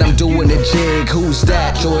COs and had him doing a jig. Who's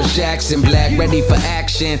that? George Jackson, black, ready for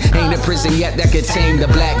action. Ain't a prison yet that could tame the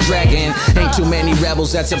black dragon. Ain't too many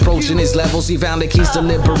rebels that's approaching his levels. He found the keys to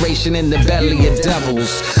liberation in the belly of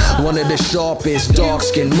devils. One of the sharpest,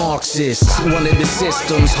 dark-skinned Marxists. One of the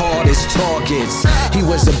system's hardest targets. He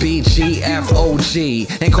was a BGFOG,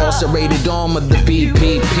 incarcerated arm of the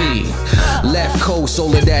BPP. Left coast,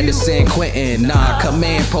 Soledad to San Quentin. Nah,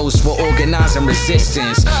 command post for organizing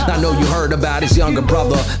resistance. I know you heard about his younger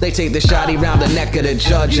brother. They take the shotty round the neck of the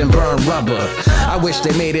judge and burn rubber. I wish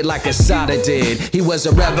they made it like Assata did. He was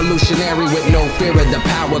a revolutionary with no fear of the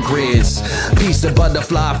power grids. Piece of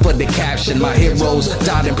butterfly for the caption. My heroes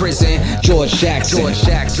died in prison. George Jackson. George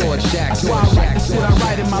Jackson. George Jackson. That's why I write what I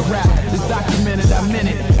write in my rap. It's documented, I'm in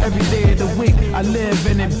it. Every day of the week, I live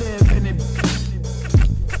in it.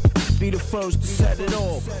 Be the first to set it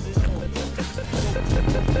off.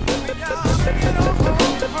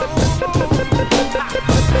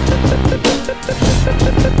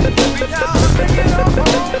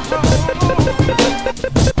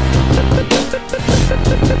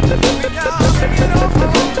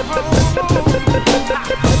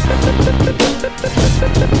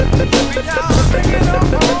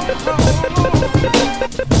 We